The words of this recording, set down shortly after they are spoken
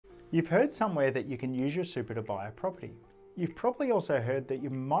You've heard somewhere that you can use your super to buy a property. You've probably also heard that you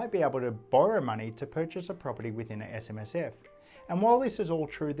might be able to borrow money to purchase a property within an SMSF. And while this is all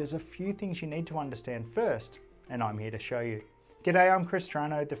true, there's a few things you need to understand first, and I'm here to show you. G'day, I'm Chris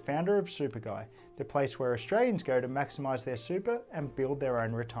Trano, the founder of Super Guy, the place where Australians go to maximise their super and build their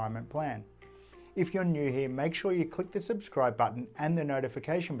own retirement plan. If you're new here, make sure you click the subscribe button and the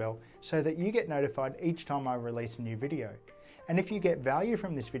notification bell so that you get notified each time I release a new video. And if you get value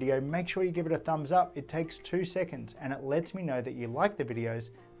from this video, make sure you give it a thumbs up. It takes 2 seconds and it lets me know that you like the videos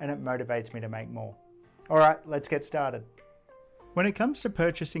and it motivates me to make more. Alright, let's get started. When it comes to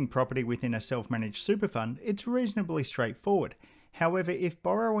purchasing property within a self-managed super fund, it's reasonably straightforward. However, if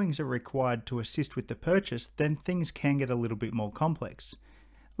borrowings are required to assist with the purchase, then things can get a little bit more complex.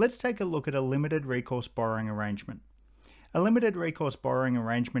 Let's take a look at a limited recourse borrowing arrangement. A limited recourse borrowing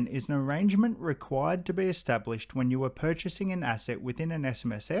arrangement is an arrangement required to be established when you are purchasing an asset within an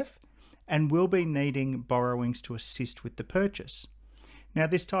SMSF and will be needing borrowings to assist with the purchase. Now,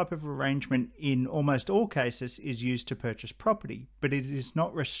 this type of arrangement in almost all cases is used to purchase property, but it is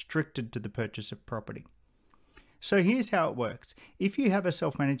not restricted to the purchase of property. So here's how it works. If you have a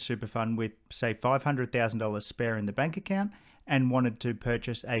self-managed super fund with, say, $500,000 spare in the bank account and wanted to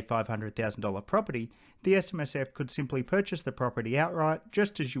purchase a $500,000 property, the SMSF could simply purchase the property outright,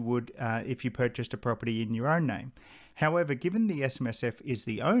 just as you would if you purchased a property in your own name. However, given the SMSF is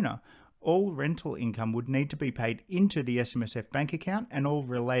the owner, all rental income would need to be paid into the SMSF bank account and all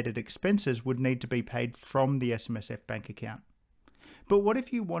related expenses would need to be paid from the SMSF bank account. But what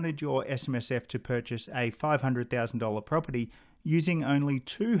if you wanted your SMSF to purchase a $500,000 property using only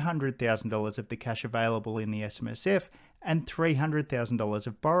 $200,000 of the cash available in the SMSF and $300,000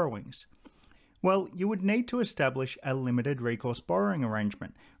 of borrowings? Well, you would need to establish a limited recourse borrowing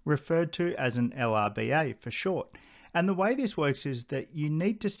arrangement, referred to as an LRBA for short. And the way this works is that you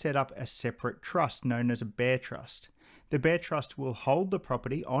need to set up a separate trust known as a bear trust. The bear trust will hold the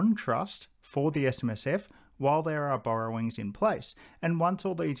property on trust for the SMSF while there are borrowings in place. And once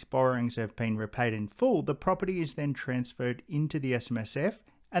all these borrowings have been repaid in full, the property is then transferred into the SMSF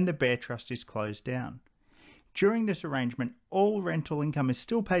and the bear trust is closed down. During this arrangement, all rental income is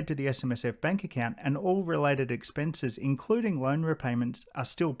still paid to the SMSF bank account and all related expenses, including loan repayments, are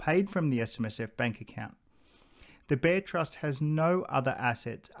still paid from the SMSF bank account. The bear trust has no other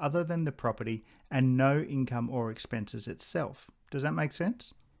assets other than the property and no income or expenses itself. Does that make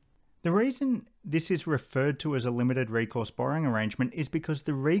sense? The reason this is referred to as a limited recourse borrowing arrangement is because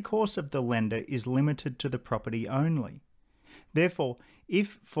the recourse of the lender is limited to the property only. Therefore,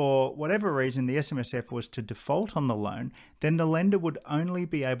 if for whatever reason the SMSF was to default on the loan, then the lender would only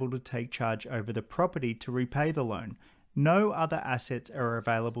be able to take charge over the property to repay the loan. No other assets are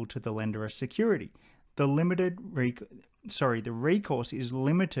available to the lender as security. The recourse is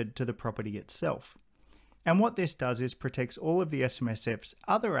limited to the property itself. And what this does is protects all of the SMSF's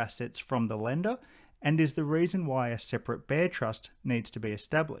other assets from the lender and is the reason why a separate bear trust needs to be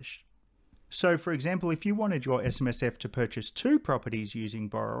established. So for example, if you wanted your SMSF to purchase 2 properties using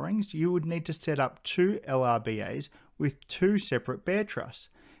borrowings, you would need to set up 2 LRBAs with 2 separate bear trusts,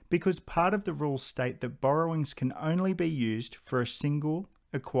 because part of the rules state that borrowings can only be used for a single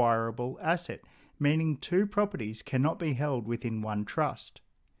acquirable asset, meaning 2 properties cannot be held within one trust.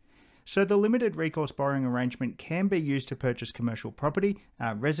 So the limited recourse borrowing arrangement can be used to purchase commercial property,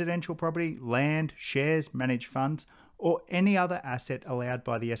 residential property, land, shares, managed funds, or any other asset allowed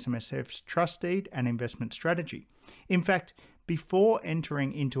by the SMSF's trust deed and investment strategy. In fact, before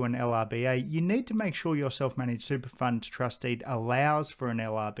entering into an LRBA, you need to make sure your self-managed super fund's trust deed allows for an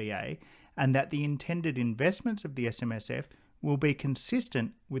LRBA and that the intended investments of the SMSF will be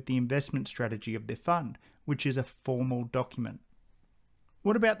consistent with the investment strategy of the fund, which is a formal document.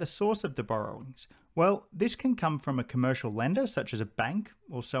 What about the source of the borrowings? Well, this can come from a commercial lender, such as a bank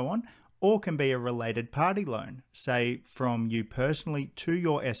or so on, or can be a related party loan, say from you personally to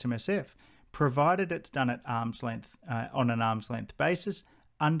your SMSF, provided it's done at arm's length, on an arm's length basis,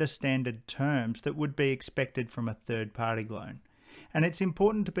 under standard terms that would be expected from a third party loan. And it's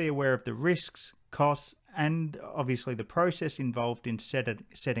important to be aware of the risks, costs, and obviously the process involved in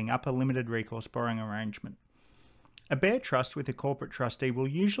setting up a limited recourse borrowing arrangement. A bear trust with a corporate trustee will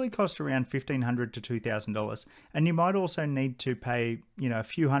usually cost around $1,500 to $2,000, and you might also need to pay, a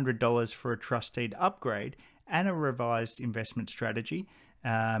few $100s for a trustee upgrade and a revised investment strategy,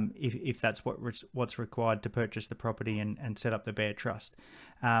 if that's what's required to purchase the property and set up the bear trust.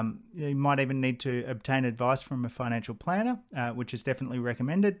 You might even need to obtain advice from a financial planner, which is definitely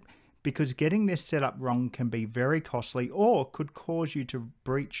recommended, because getting this set up wrong can be very costly or could cause you to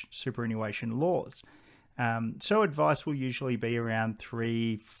breach superannuation laws. So advice will usually be around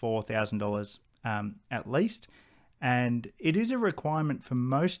 $3,000-4,000 at least. And it is a requirement for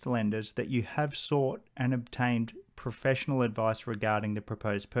most lenders that you have sought and obtained professional advice regarding the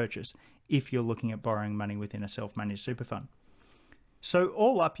proposed purchase if you're looking at borrowing money within a self-managed super fund. So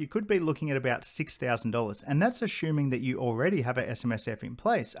all up, you could be looking at about $6,000, and that's assuming that you already have a SMSF in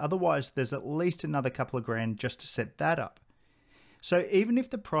place. Otherwise, there's at least another couple of grand just to set that up. So even if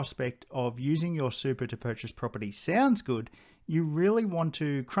the prospect of using your super to purchase property sounds good, you really want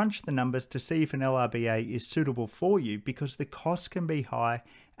to crunch the numbers to see if an LRBA is suitable for you, because the costs can be high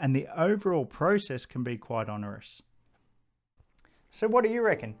and the overall process can be quite onerous. So what do you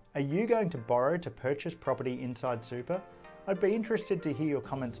reckon? Are you going to borrow to purchase property inside super? I'd be interested to hear your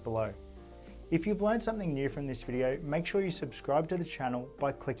comments below. If you've learned something new from this video, make sure you subscribe to the channel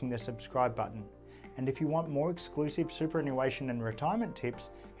by clicking the subscribe button. And if you want more exclusive superannuation and retirement tips,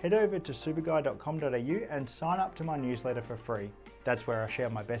 head over to superguy.com.au and sign up to my newsletter for free. That's where I share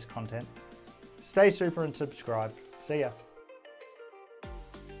my best content. Stay super and subscribe. See ya.